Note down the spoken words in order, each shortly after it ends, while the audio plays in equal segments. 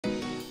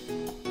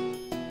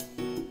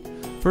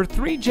For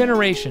 3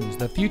 generations,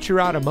 the Future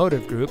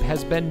Automotive Group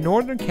has been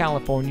Northern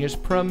California's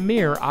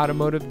premier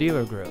automotive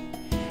dealer group.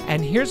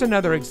 And here's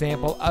another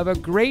example of a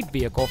great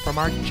vehicle from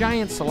our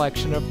giant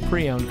selection of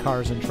pre-owned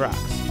cars and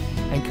trucks.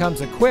 And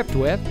comes equipped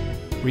with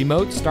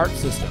remote start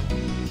system,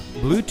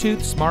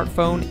 Bluetooth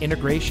smartphone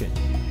integration,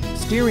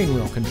 steering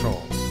wheel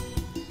controls,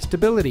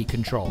 stability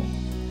control,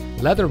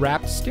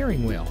 leather-wrapped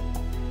steering wheel,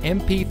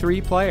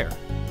 MP3 player,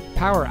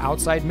 power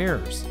outside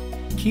mirrors,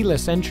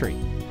 keyless entry,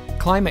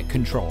 climate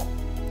control,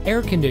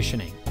 air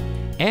conditioning,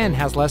 and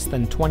has less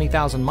than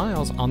 20,000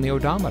 miles on the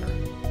odometer.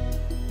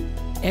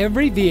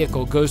 Every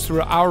vehicle goes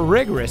through our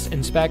rigorous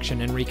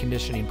inspection and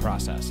reconditioning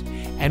process.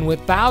 And with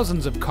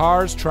thousands of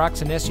cars,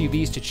 trucks, and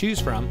SUVs to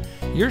choose from,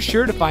 you're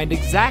sure to find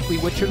exactly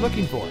what you're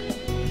looking for.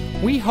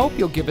 We hope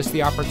you'll give us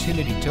the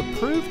opportunity to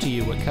prove to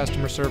you what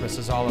customer service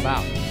is all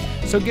about.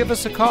 So give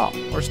us a call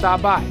or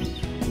stop by.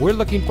 We're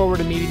looking forward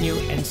to meeting you,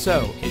 and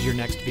so is your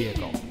next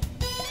vehicle.